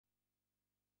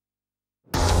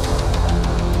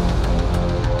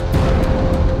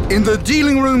In the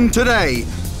dealing room today,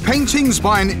 paintings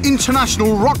by an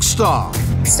international rock star.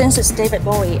 Since it's David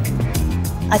Bowie,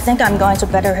 I think I'm going to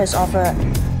better his offer.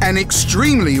 An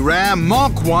extremely rare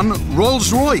Mark I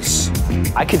Rolls-Royce.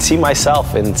 I could see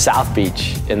myself in South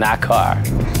Beach in that car.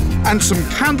 And some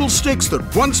candlesticks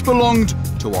that once belonged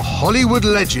to a Hollywood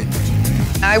legend.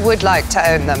 I would like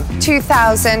to own them.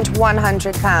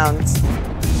 £2,100.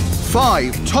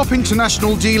 5 top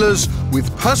international dealers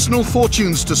with personal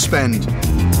fortunes to spend.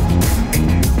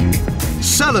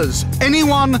 Sellers,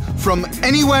 anyone from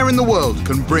anywhere in the world,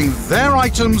 can bring their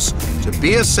items to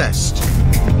be assessed.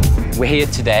 We're here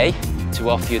today to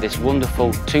offer you this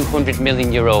wonderful 200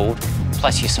 million-year-old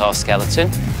plesiosaur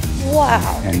skeleton.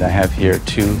 Wow. And I have here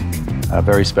 2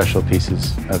 very special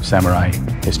pieces of samurai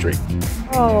history.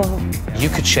 Oh. You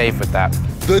could shave with that.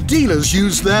 The dealers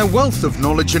use their wealth of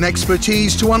knowledge and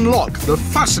expertise to unlock the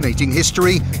fascinating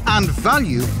history and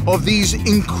value of these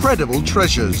incredible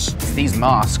treasures. These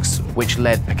masks, which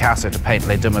led Picasso to paint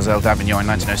Les Demoiselles d'Avignon in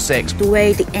 1906. The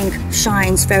way the ink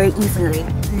shines very evenly,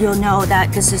 you'll know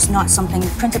that this is not something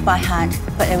printed by hand,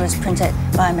 but it was printed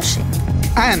by a machine.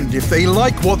 And if they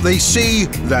like what they see,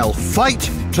 they'll fight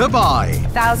to buy.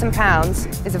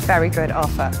 £1,000 is a very good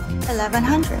offer.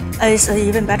 1,100 is an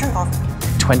even better offer.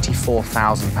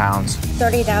 £24,000.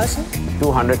 30,000.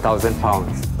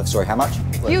 £200,000. Sorry, how much?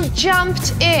 You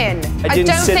jumped in. I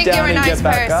don't sit think down you're a and nice get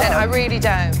back person. up. I really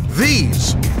don't.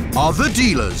 These are the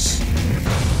dealers.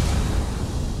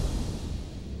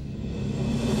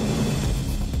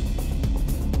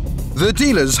 The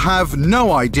dealers have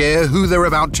no idea who they're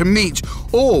about to meet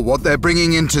or what they're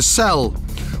bringing in to sell.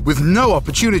 With no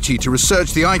opportunity to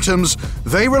research the items,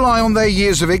 they rely on their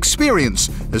years of experience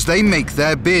as they make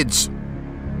their bids.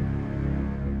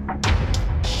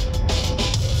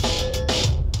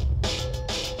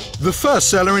 The first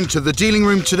seller into the dealing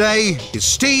room today is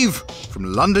Steve from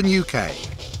London, UK.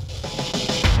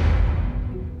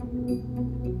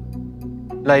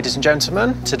 Ladies and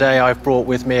gentlemen, today I've brought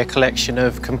with me a collection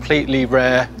of completely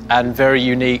rare and very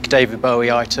unique David Bowie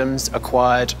items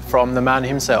acquired from the man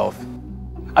himself.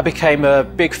 I became a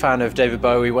big fan of David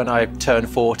Bowie when I turned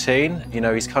 14. You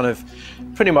know, he's kind of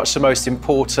pretty much the most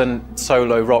important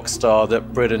solo rock star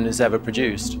that Britain has ever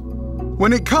produced.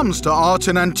 When it comes to art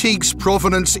and antiques,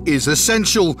 provenance is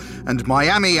essential, and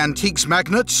Miami antiques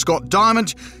magnate Scott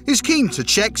Diament is keen to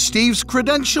check Steve's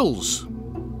credentials.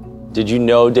 Did you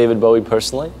know David Bowie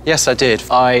personally? Yes, I did.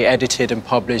 I edited and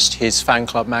published his fan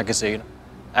club magazine.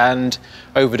 And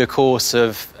over the course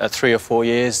of 3 or 4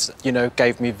 years, you know,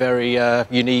 gave me very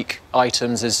unique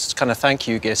items as kind of thank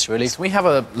you gifts, really. Can we have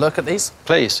a look at these?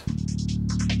 Please.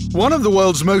 One of the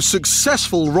world's most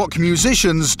successful rock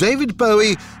musicians, David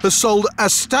Bowie has sold a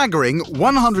staggering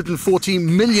 140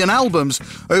 million albums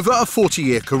over a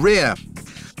 40-year career.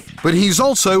 But he's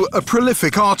also a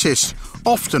prolific artist.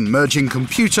 Often merging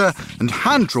computer and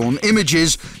hand-drawn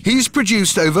images, he's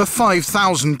produced over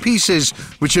 5,000 pieces,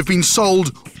 which have been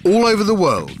sold all over the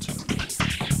world.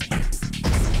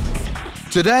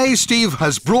 Today, Steve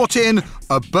has brought in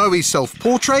a Bowie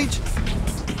self-portrait,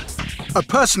 a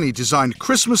personally designed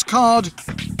Christmas card,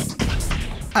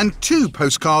 and 2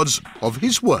 postcards of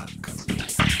his work.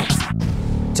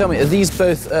 Tell me, are these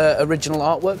both original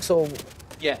artworks or...?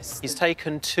 Yes. He's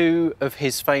taken 2 of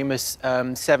his famous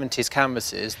 70s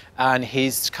canvases and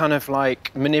he's kind of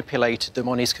like manipulated them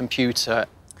on his computer.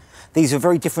 These are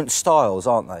very different styles,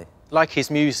 aren't they? Like his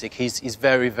music, he's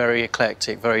very, very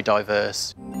eclectic, very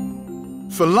diverse.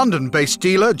 For London-based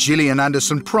dealer Gillian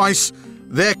Anderson Price,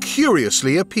 they're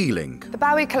curiously appealing. The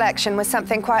Bowie collection was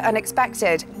something quite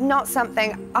unexpected, not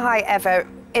something I ever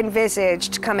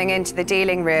envisaged coming into the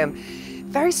dealing room.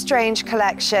 Very strange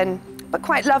collection, but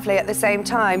quite lovely at the same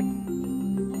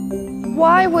time.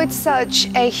 Why would such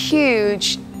a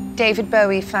huge David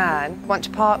Bowie fan want to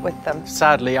part with them?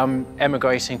 Sadly, I'm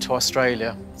emigrating to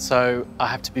Australia, so I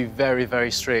have to be very, very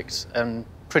strict and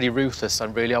pretty ruthless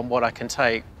on what I can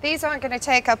take. These aren't going to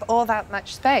take up all that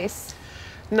much space.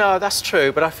 No, that's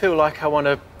true, but I feel like I want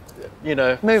to, you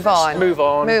know... Move on.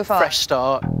 Fresh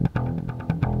start.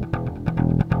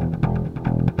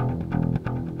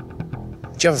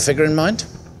 Do you have a figure in mind?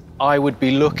 I would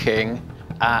be looking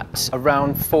at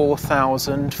around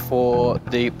 4,000 for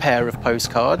the pair of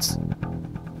postcards.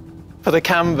 For the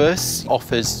canvas,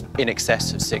 offers in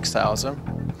excess of 6,000.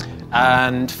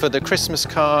 And for the Christmas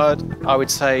card, I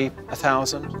would say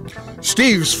 1,000.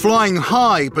 Steve's flying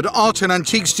high, but art and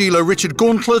antiques dealer Richard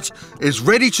Gauntlett is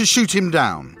ready to shoot him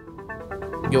down.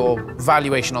 Your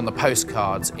valuation on the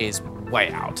postcards is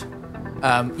way out.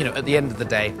 You know, at the end of the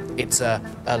day, it's a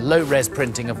low-res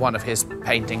printing of one of his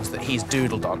paintings that he's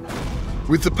doodled on.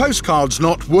 With the postcards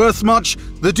not worth much,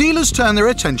 the dealers turn their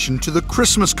attention to the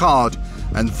Christmas card.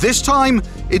 And this time,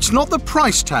 it's not the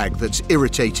price tag that's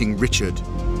irritating Richard.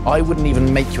 I wouldn't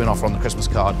even make you an offer on the Christmas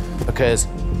card because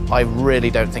I really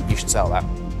don't think you should sell that.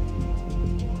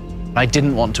 I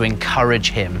didn't want to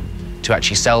encourage him to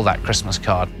actually sell that Christmas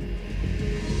card.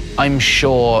 I'm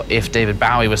sure if David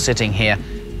Bowie was sitting here,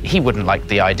 he wouldn't like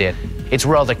the idea. It's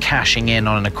rather cashing in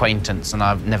on an acquaintance, and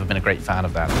I've never been a great fan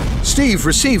of that. Steve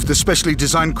received the specially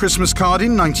designed Christmas card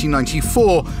in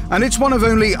 1994, and it's one of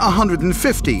only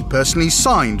 150 personally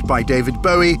signed by David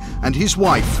Bowie and his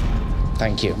wife.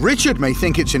 Thank you. Richard may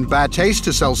think it's in bad taste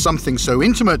to sell something so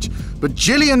intimate, but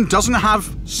Gillian doesn't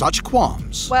have such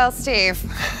qualms. Well, Steve,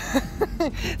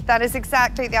 that is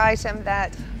exactly the item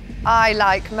that I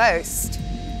like most.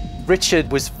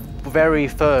 Richard was very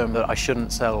firm that I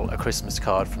shouldn't sell a Christmas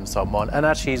card from someone, and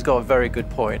actually he's got a very good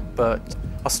point, but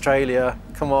Australia,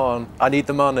 come on, I need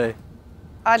the money.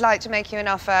 I'd like to make you an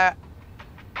offer.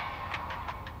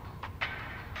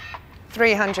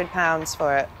 £300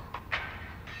 for it.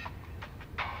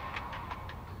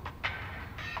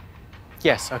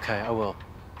 Yes, okay, I will.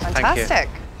 Fantastic. Thank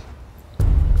you.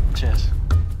 Cheers.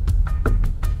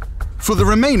 For the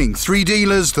remaining 3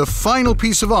 dealers, the final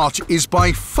piece of art is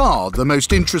by far the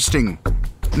most interesting.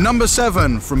 Number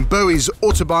 7 from Bowie's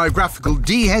autobiographical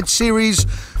D-Head series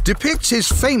depicts his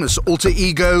famous alter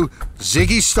ego,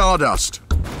 Ziggy Stardust.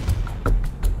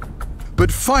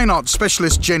 But fine art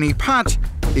specialist Jenny Pat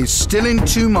is still in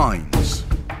 2 minds.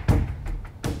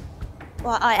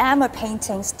 Well, I am a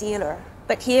paintings dealer,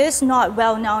 but he is not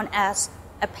well known as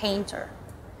a painter.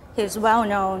 He is well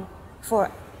known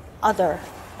for other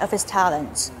of his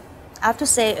talents. I have to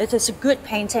say it is a good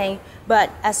painting, but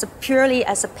purely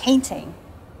as a painting,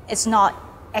 it's not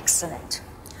excellent.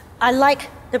 I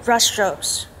like the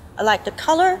brushstrokes. I like the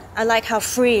color. I like how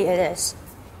free it is.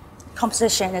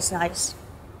 Composition is nice.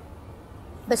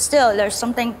 But still, there's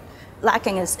something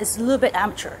lacking. It's a little bit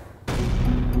amateur.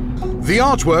 The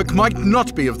artwork might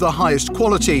not be of the highest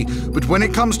quality, but when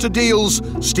it comes to deals,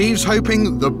 Steve's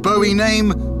hoping the Bowie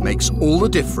name makes all the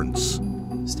difference.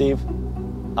 Steve,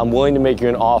 I'm willing to make you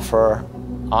an offer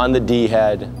on the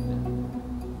D-Head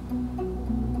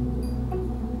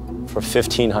for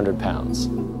 £1,500.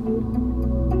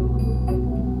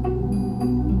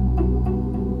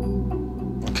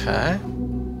 Okay.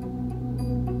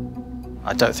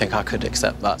 I don't think I could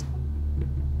accept that.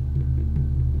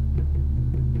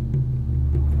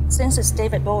 Since it's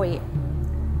David Bowie,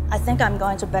 I think I'm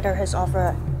going to better his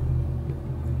offer.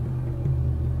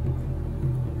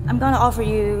 I'm going to offer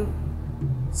you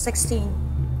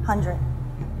 $1,600.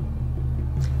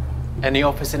 Any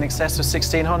offers in excess of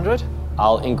 1,600?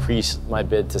 I'll increase my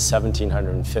bid to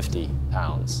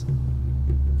 £1,750.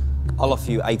 I'll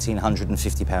offer you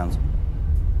 £1,850.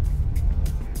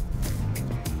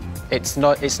 It's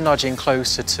nudging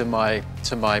closer to my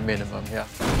minimum, yeah.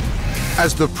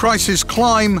 As the prices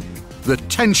climb, the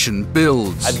tension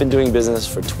builds. I've been doing business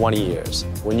for 20 years.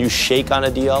 When you shake on a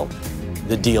deal,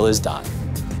 the deal is done.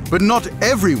 But not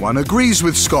everyone agrees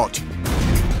with Scott,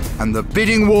 and the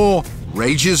bidding war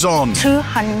rages on.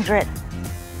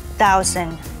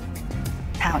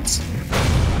 £200,000.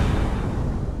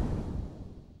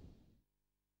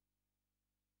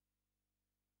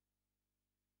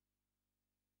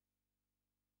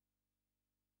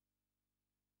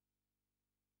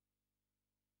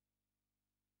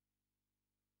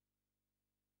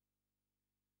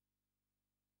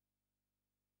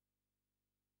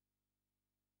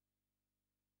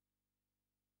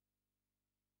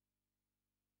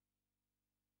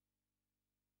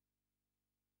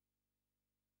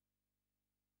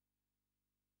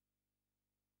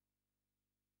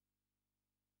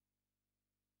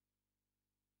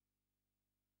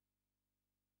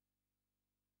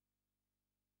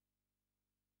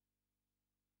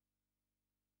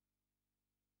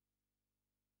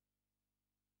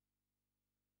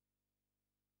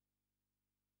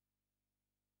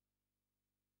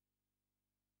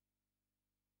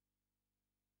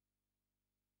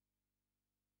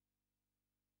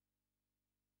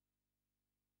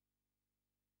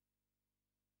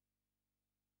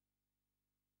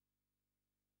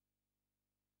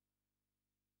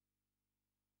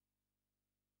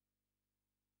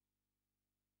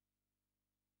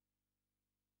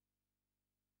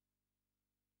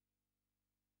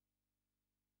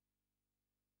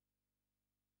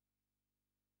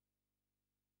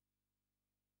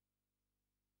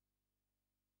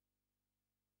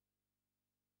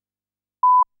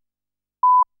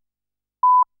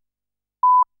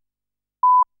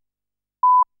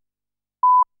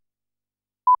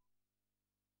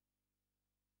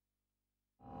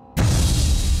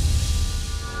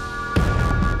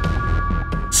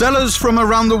 Sellers from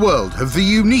around the world have the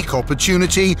unique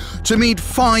opportunity to meet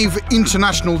 5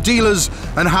 international dealers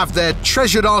and have their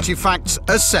treasured artifacts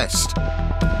assessed.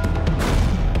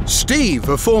 Steve,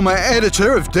 a former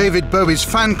editor of David Bowie's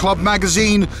fan club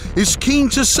magazine, is keen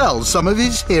to sell some of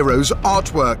his hero's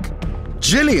artwork.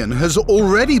 Gillian has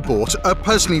already bought a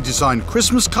personally designed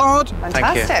Christmas card.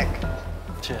 Fantastic.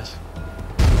 Cheers.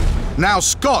 Now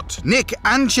Scott, Nik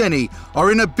and Jenny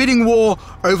are in a bidding war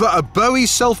over a Bowie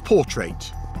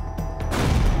self-portrait.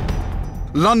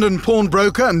 London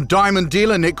pawnbroker and diamond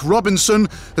dealer Nik Robinson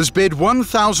has bid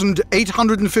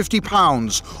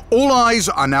 £1,850. All eyes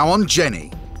are now on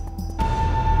Jenny.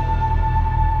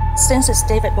 Since it's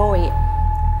David Bowie,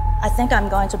 I think I'm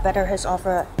going to better his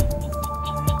offer.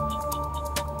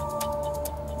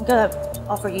 I'm gonna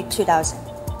offer you 2,000.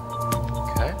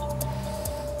 Okay.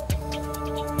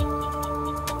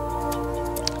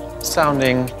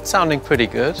 Sounding pretty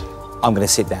good. I'm going to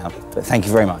sit down, but thank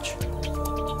you very much.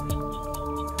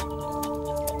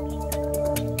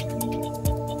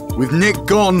 With Nik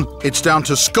gone, it's down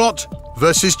to Scott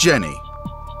versus Jenny.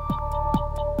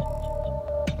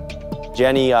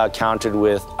 Jenny countered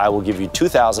with, I will give you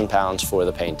 £2,000 for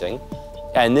the painting.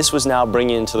 And this was now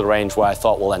bringing into the range where I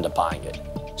thought we'll end up buying it.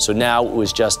 So now it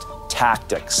was just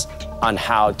tactics on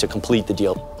how to complete the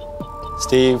deal.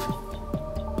 Steve,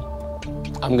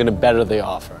 I'm going to better the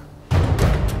offer.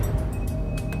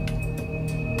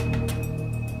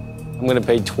 I'm going to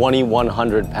pay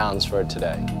 £2,100 for it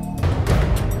today.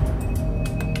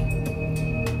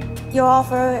 Your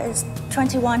offer is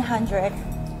 2,100.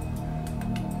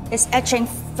 It's etching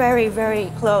very, very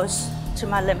close to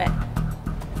my limit.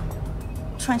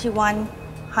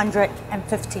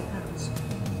 2,150 pounds.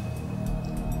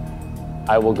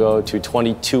 I will go to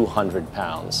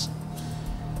 £2,200.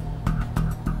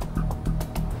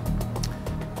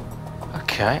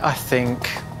 Okay, I think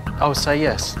I'll say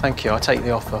yes. Thank you. I'll take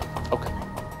the offer. Okay.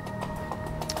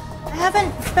 I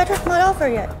haven't bettered my offer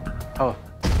yet. Oh.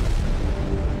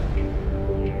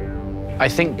 I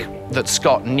think that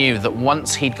Scott knew that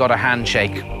once he'd got a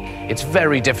handshake, it's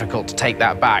very difficult to take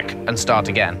that back and start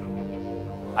again.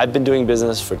 I've been doing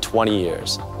business for 20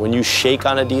 years. When you shake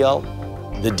on a deal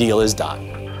is done.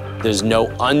 There's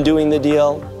no undoing the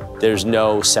deal. There's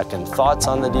no second thoughts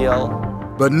on the deal.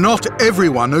 But not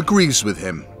everyone agrees with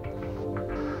him.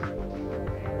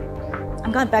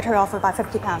 I'm going to better offer by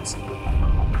 50 pounds.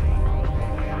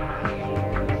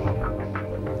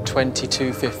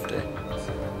 22.50.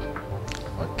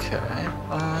 Okay.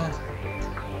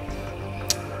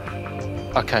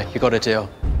 Okay, you got a deal.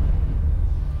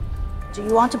 Do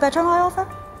you want to better my offer?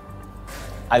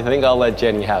 I think I'll let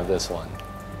Jenny have this one.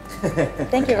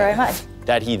 Thank you very much.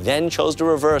 That he then chose to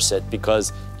reverse it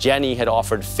because Jenny had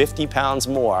offered £50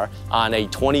 more on a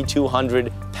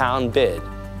 £2,200 bid,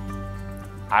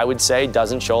 I would say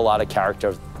doesn't show a lot of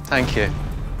character. Thank you.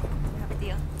 Have a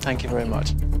deal. Thank you very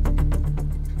much.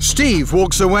 Steve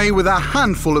walks away with a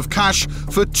handful of cash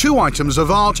for 2 items of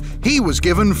art he was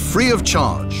given free of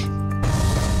charge.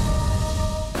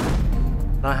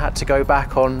 I had to go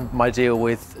back on my deal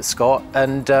with Scott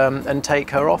and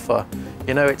take her offer.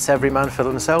 You know, it's every man for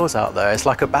themselves out there. It's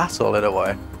like a battle in a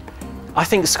way. I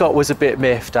think Scott was a bit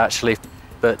miffed, actually,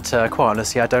 but quite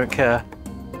honestly, I don't care.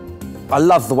 I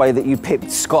love the way that you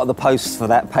pipped Scott at the post for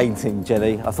that painting,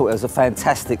 Jenny. I thought it was a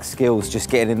fantastic skills just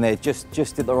getting in there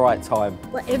just at the right time.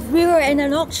 Well, if we were in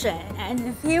an auction and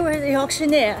if he were the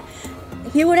auctioneer,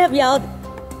 he would have yelled,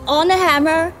 "On the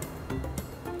hammer,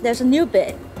 there's a new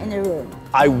bid in the room."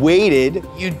 I waited.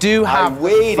 You do have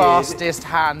the fastest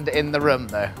hand in the room,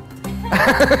 though.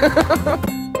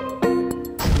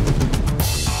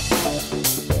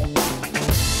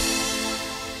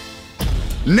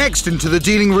 Next into the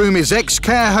dealing room is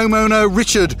ex-care homeowner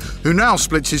Richard, who now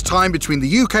splits his time between the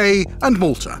UK and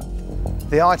Malta.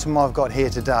 The item I've got here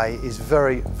today is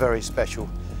very, very special,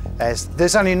 as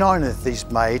there's only 9 of these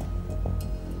made.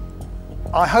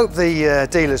 I hope the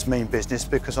dealers mean business,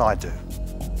 because I do.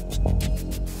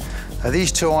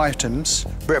 These 2 items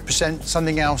represent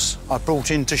something else I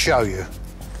brought in to show you,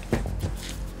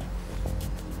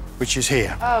 which is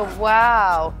here. Oh,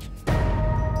 wow.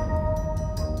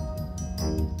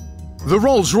 The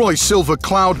Rolls-Royce Silver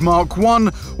Cloud Mark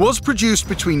I was produced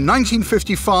between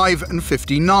 1955 and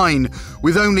 59,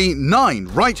 with only 9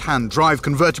 right-hand drive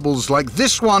convertibles like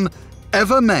this one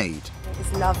ever made.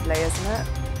 It's lovely, isn't it?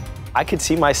 I could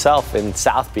see myself in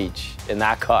South Beach in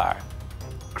that car,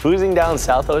 cruising down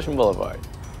South Ocean Boulevard.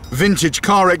 Vintage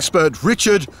car expert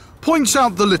Richard points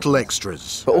out the little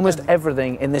extras. But almost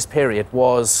everything in this period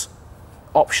was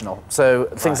optional. So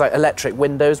things like electric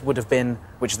windows would have been,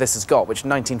 which this has got, which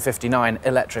 1959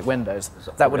 electric windows,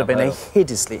 that would have been a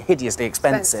hideously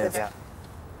expensive. Yeah.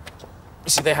 You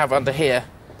see, they have under here,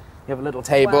 you have a little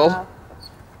table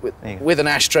with an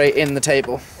ashtray in the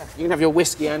table. You can have your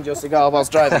whiskey and your cigar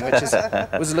whilst driving, which was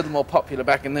a little more popular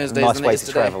back in those days Nice than way it is to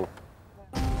today. travel.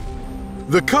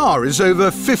 The car is over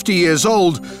 50 years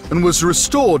old and was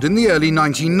restored in the early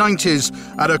 1990s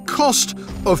at a cost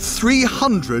of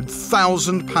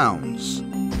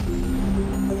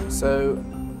 £300,000. So,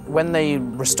 when they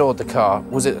restored the car,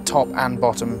 was it top and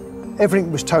bottom?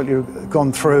 Everything was totally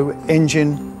gone through,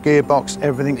 engine, gearbox,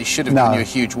 everything. They should have given you a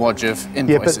huge wodge of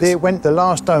invoices. Yeah, but the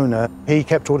last owner, he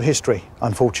kept all the history,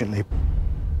 unfortunately.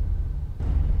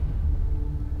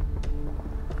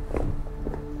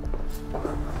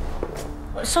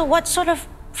 So what sort of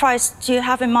price do you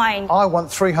have in mind? I want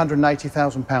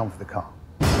 £380,000 for the car.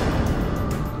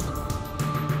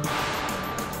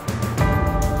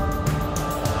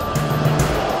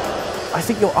 I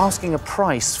think you're asking a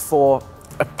price for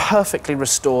a perfectly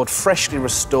restored, freshly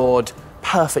restored,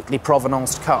 perfectly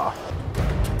provenanced car.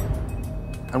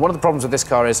 And one of the problems with this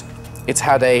car is it's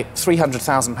had a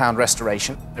 £300,000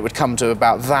 restoration. It would come to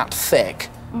about that thick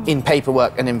in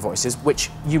paperwork and invoices, which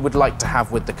you would like to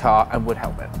have with the car and would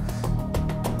help it.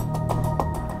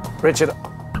 Richard,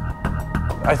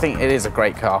 I think it is a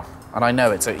great car, and I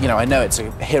know it's a, I know it's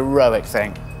a heroic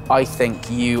thing. I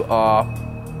think you are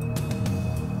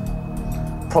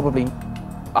probably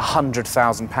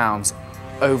 £100,000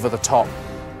 over the top.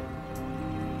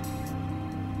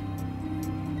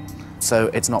 So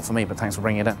it's not for me, but thanks for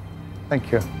bringing it in. Thank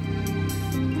you.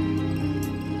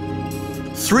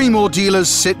 3 more dealers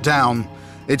sit down.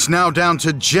 It's now down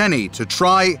to Jenny to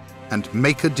try and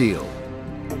make a deal.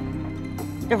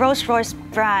 The Rolls-Royce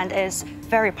brand is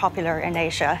very popular in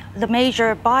Asia. The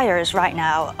major buyers right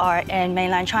now are in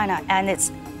mainland China, and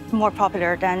it's more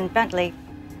popular than Bentley.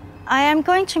 I am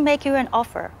going to make you an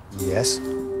offer. Yes.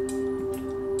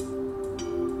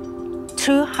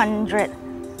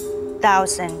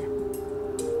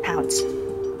 £200,000.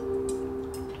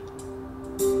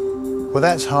 Well,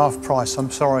 that's half price.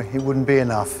 I'm sorry, it wouldn't be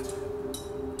enough.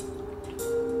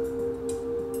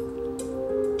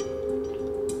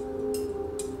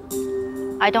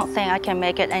 I don't think I can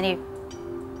make it any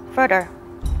further.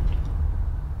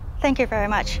 Thank you very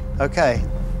much. Okay.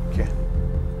 Okay.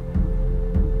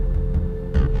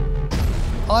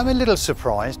 I'm a little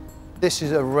surprised. This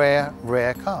is a rare,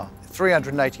 rare car.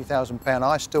 £380,000,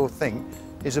 I still think,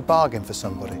 is a bargain for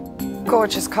somebody.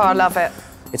 Gorgeous car, love it.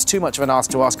 It's too much of an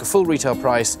ask to ask a full retail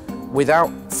price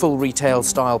without full retail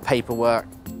style paperwork.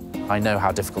 I know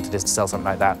how difficult it is to sell something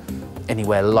like that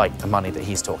anywhere like the money that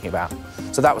he's talking about.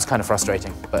 So that was kind of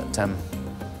frustrating, but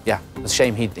yeah, it's a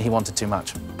shame he wanted too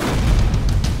much.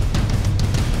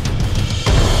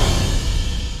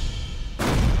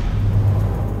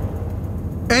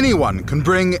 Anyone can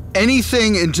bring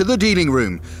anything into the dealing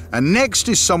room, and next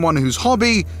is someone whose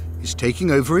hobby is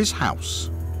taking over his house.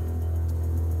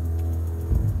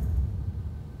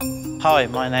 Hi,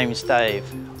 my name is Dave.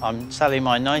 I'm selling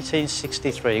my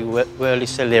 1963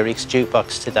 Wurlitzer Lyrics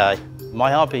jukebox today.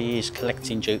 My hobby is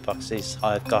collecting jukeboxes.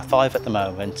 I've got 5 at the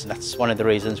moment. That's one of the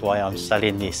reasons why I'm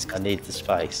selling this. I need the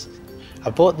space. I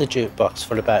bought the jukebox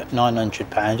for about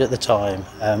 £900 at the time.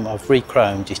 I've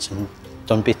re-chromed it and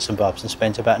done bits and bobs and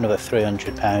spent about another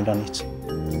 £300 on it.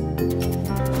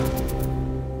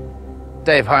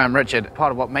 Dave, hi, I'm Richard.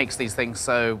 Part of what makes these things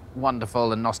so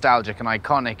wonderful and nostalgic and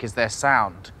iconic is their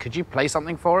sound. Could you play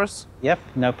something for us? Yep,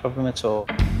 no problem at all.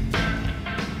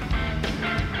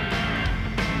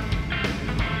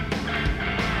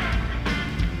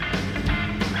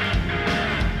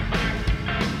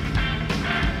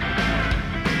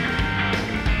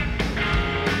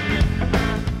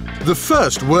 The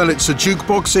first Wurlitzer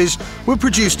jukeboxes were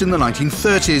produced in the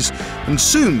 1930s, and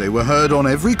soon they were heard on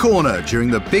every corner during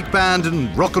the big band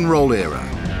and rock and roll era.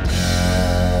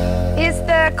 Is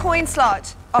the coin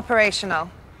slot operational?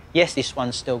 Yes, this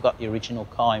one's still got the original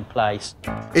car in place.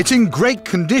 It's in great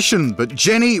condition, but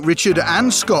Jenny, Richard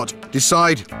and Scott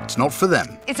decide it's not for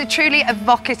them. It's a truly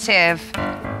evocative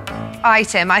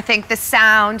item. I think the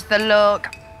sound, the look,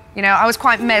 I was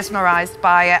quite mesmerised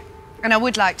by it, and I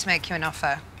would like to make you an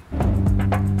offer.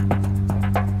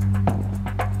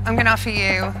 I'm going to offer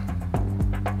you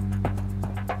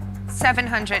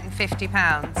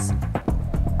 £750.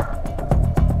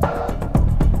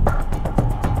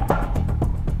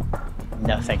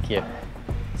 No, thank you.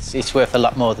 It's worth a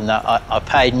lot more than that. I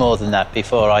paid more than that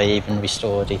before I even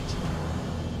restored it.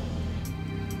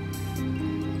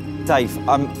 Dave,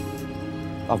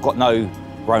 I've got no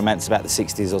romance about the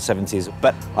 60s or 70s,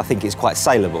 but I think it's quite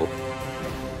saleable.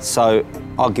 So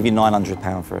I'll give you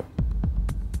 £900 for it.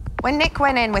 When Nik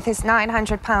went in with his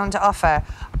 £900 offer,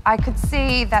 I could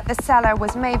see that the seller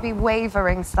was maybe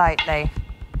wavering slightly.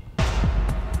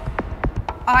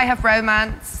 I have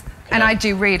romance, and I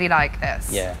do really like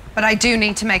this. Yeah. But I do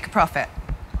need to make a profit.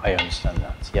 I understand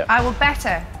that, yeah. I will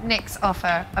better Nik's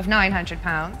offer of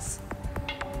 £900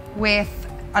 with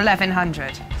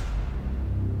 £1,100.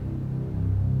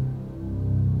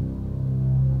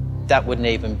 That wouldn't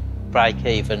even break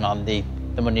even on the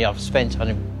money I've spent on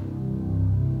him.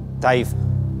 Dave,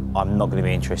 I'm not going to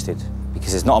be interested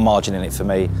because there's not a margin in it for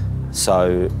me,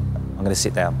 so I'm going to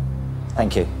sit down.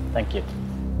 Thank you. Thank you.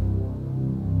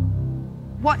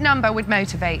 What number would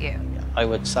motivate you? I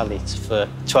would sell it for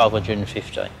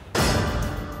 $1,250.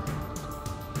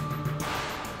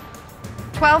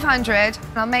 $1,200,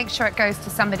 and I'll make sure it goes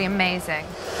to somebody amazing.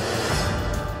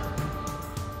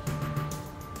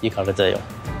 You got a deal.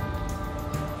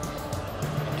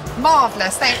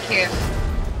 Marvellous, thank you.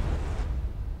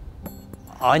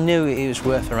 I knew it was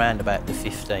worth around about the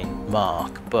 15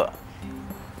 mark, but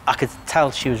I could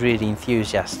tell she was really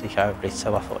enthusiastic over it,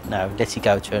 so I thought, no, let it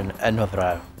go to another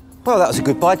hour. Well, that was a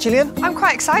good buy, Gillian. I'm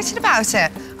quite excited about it. Yeah,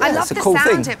 I love it's a the cool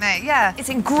sound thing. it made, yeah. It's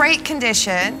in great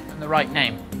condition. And the right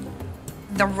name.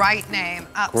 The right name,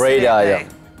 absolutely. Great idea.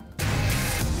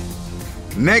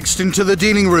 Next into the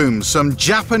dealing room, some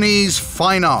Japanese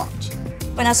fine art.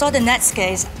 When I saw the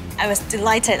Netscape, I was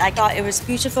delighted. I thought it was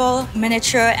beautiful,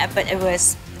 miniature, but it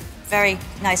was very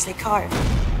nicely carved.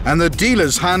 And the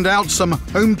dealers hand out some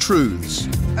home truths.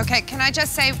 Okay, can I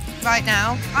just say right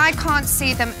now, I can't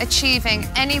see them achieving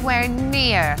anywhere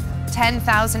near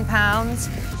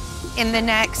 £10,000 in the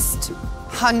next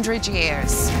 100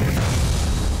 years.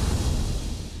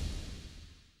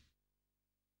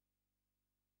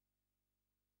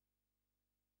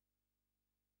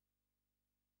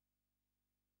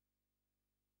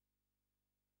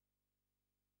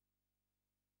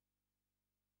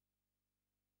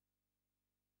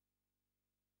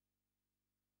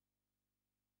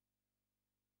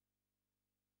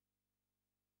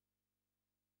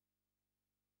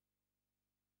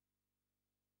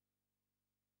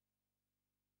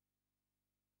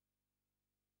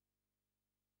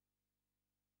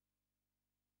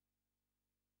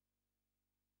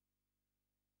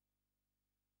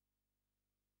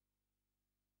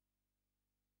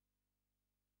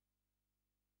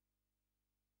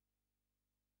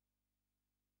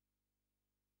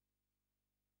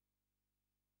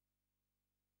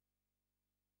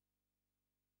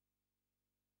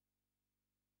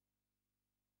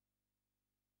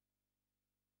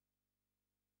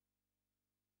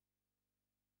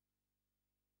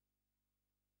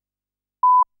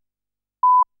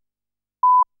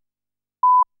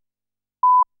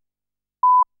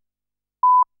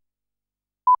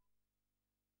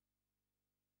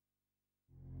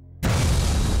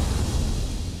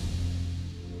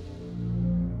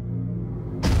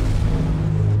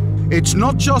 It's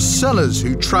not just sellers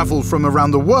who travel from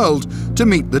around the world to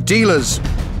meet the dealers.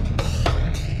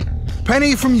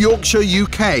 Penny from Yorkshire,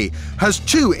 UK, has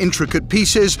 2 intricate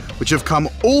pieces which have come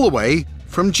all the way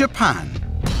from Japan.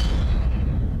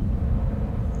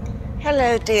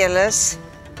 Hello, dealers.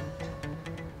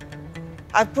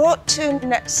 I brought 2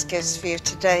 Netscape for you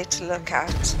today to look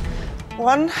at.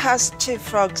 One has 2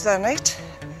 frogs on it,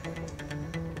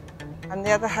 and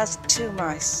the other has 2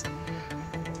 mice.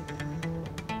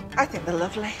 I think they're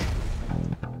lovely.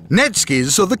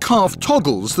 Netskis are the carved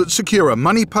toggles that secure a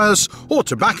money purse or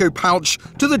tobacco pouch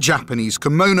to the Japanese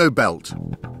kimono belt.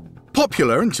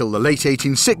 Popular until the late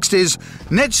 1860s,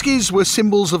 netskis were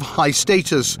symbols of high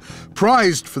status,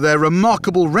 prized for their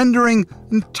remarkable rendering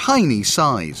and tiny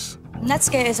size.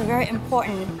 Netscape is a very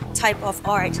important type of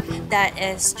art that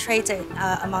is traded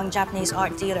among Japanese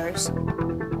art dealers.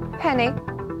 Penny,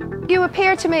 you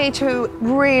appear to me to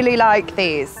really like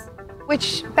these,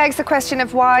 which begs the question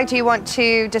of why do you want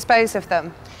to dispose of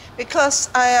them? Because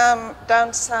I am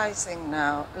downsizing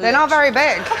now. They're not very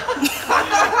big.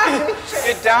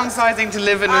 You're downsizing to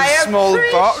live in a small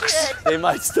box? They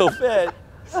might still fit.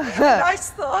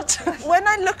 Nice thought. When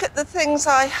I look at the things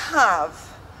I have,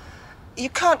 you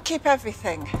can't keep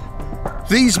everything.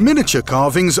 These miniature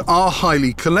carvings are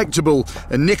highly collectible,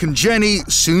 and Nik and Jenny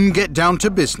soon get down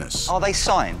to business. Are they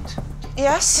signed?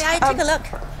 Yes. May I take a look?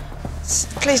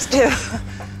 Please do.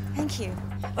 Thank you.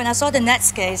 When I saw the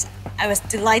Netscape, I was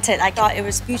delighted. I thought it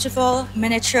was beautiful,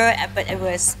 miniature, but it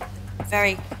was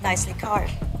very nicely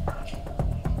carved.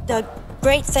 The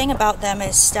great thing about them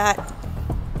is that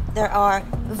they are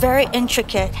very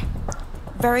intricate,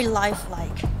 very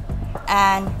lifelike,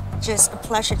 and just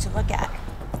pleasure to look at.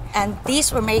 And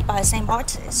these were made by the same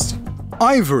artist.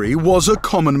 Ivory was a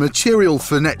common material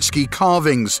for Netsky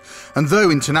carvings, and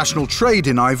though international trade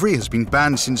in ivory has been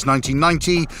banned since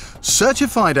 1990,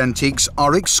 certified antiques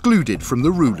are excluded from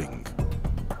the ruling.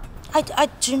 I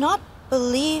do not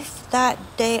believe that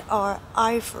they are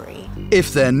ivory.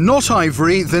 If they're not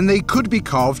ivory, then they could be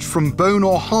carved from bone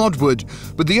or hardwood,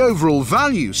 but the overall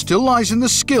value still lies in the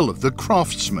skill of the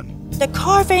craftsman. The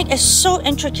carving is so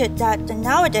intricate that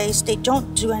nowadays they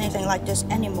don't do anything like this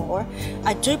anymore.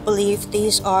 I do believe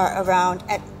these are around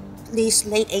at least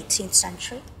late 18th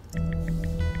century.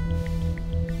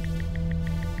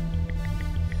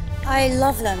 I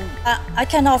love them. I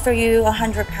can offer you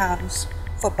 £100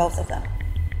 for both of them.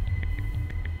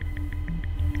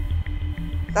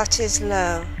 That is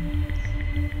low.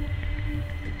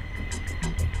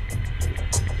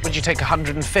 Would you take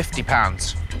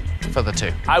 £150 for the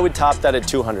two? I would top that at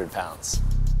 £200.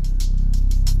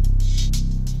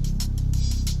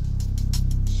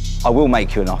 I will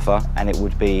make you an offer, and it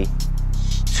would be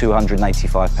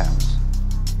 £285.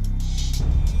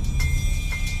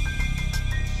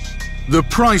 The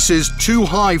price is too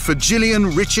high for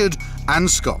Gillian, Richard and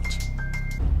Scott.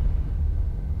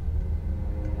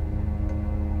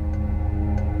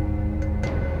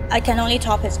 I can only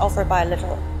top his offer by a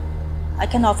little. I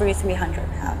can offer you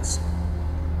 £300.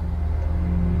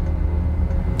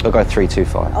 I'll go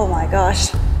 325. Oh my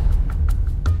gosh.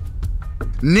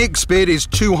 Nik's bid is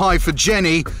too high for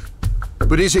Jenny,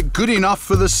 but is it good enough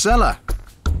for the seller?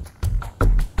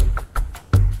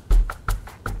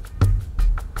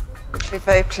 I'd be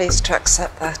very pleased to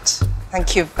accept that.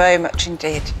 Thank you very much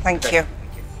indeed. Thank you.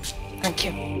 Thank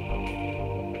you.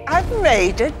 I've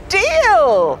made a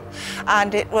deal!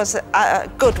 And it was a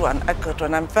good one, a good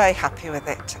one. I'm very happy with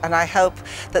it. And I hope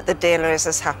that the dealer is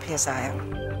as happy as I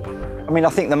am. I mean, I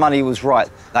think the money was right.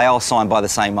 They are signed by the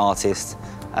same artist,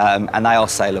 and they are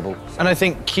saleable. And I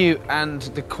think cute and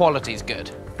the quality's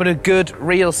good. But a good,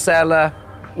 real seller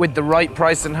with the right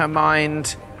price in her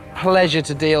mind, pleasure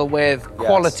to deal with,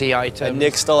 quality items. And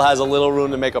Nik still has a little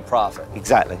room to make a profit.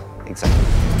 Exactly, exactly.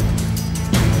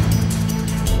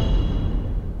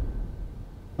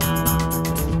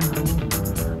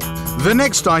 The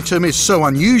next item is so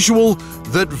unusual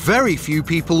that very few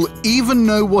people even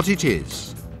know what it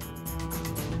is.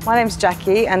 My name's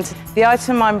Jackie, and the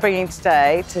item I'm bringing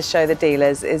today to show the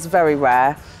dealers is very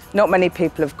rare. Not many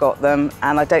people have got them,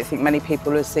 and I don't think many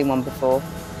people have seen one before.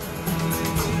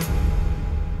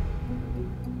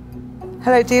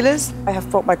 Hello, dealers. I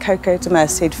have brought my Coco de Mer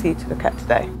seed for you to look at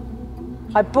today.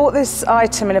 I bought this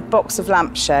item in a box of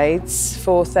lampshades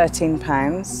for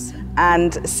 £13,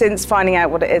 and since finding out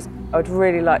what it is, I would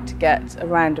really like to get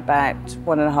around about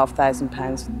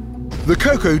 £1,500. The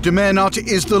Coco de Mer nut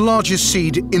is the largest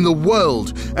seed in the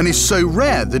world and is so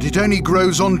rare that it only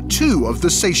grows on 2 of the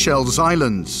Seychelles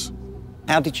Islands.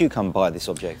 How did you come by this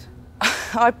object?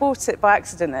 I bought it by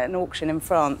accident at an auction in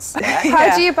France.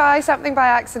 How do you buy something by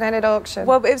accident at auction?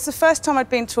 Well, it was the first time I'd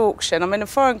been to auction. I'm in a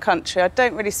foreign country, I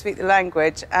don't really speak the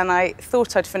language, and I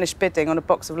thought I'd finished bidding on a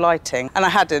box of lighting, and I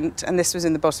hadn't, and this was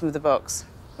in the bottom of the box.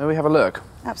 May we have a look?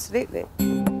 Absolutely.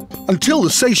 Until the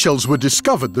Seychelles were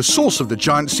discovered, the source of the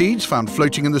giant seeds found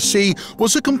floating in the sea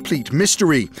was a complete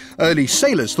mystery. Early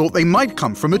sailors thought they might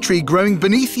come from a tree growing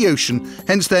beneath the ocean,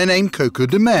 hence their name Coco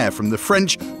de Mer, from the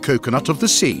French coconut of the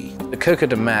sea. The Coco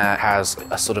de Mer has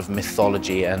a sort of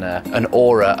mythology and an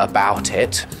aura about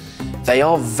it. They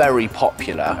are very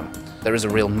popular. There is a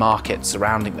real market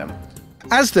surrounding them.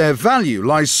 As their value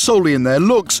lies solely in their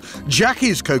looks,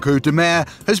 Jackie's Coco de Mer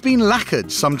has been lacquered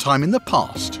sometime in the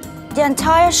past. The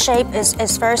entire shape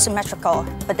is very symmetrical,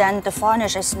 but then the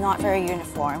varnish is not very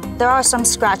uniform. There are some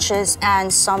scratches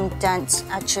and some dents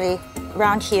actually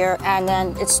around here, and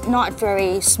then it's not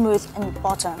very smooth in the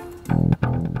bottom.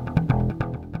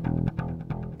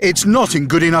 It's not in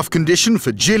good enough condition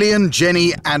for Gillian,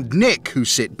 Jenny and Nik, who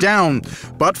sit down.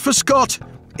 But for Scott,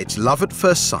 it's love at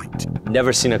first sight.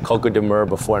 Never seen a Coco de Mer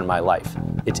before in my life.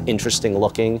 It's interesting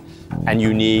looking and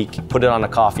unique. Put it on a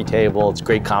coffee table, it's a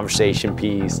great conversation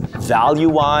piece.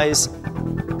 Value-wise,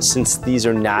 since these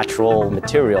are natural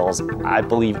materials, I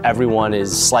believe everyone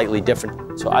is slightly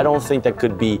different. So I don't think there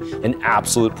could be an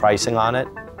absolute pricing on it.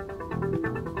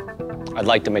 I'd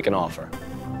like to make an offer.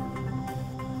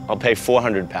 I'll pay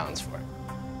 £400 for it.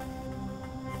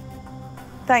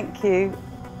 Thank you,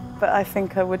 but I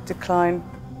think I would decline.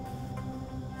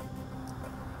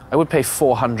 I would pay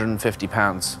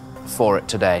 £450 for it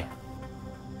today.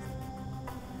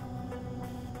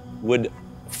 Would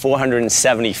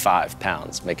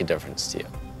 £475 make a difference to you?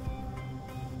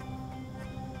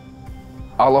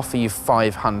 I'll offer you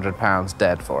 £500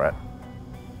 dead for it.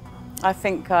 I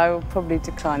think I will probably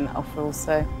decline that offer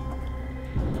also.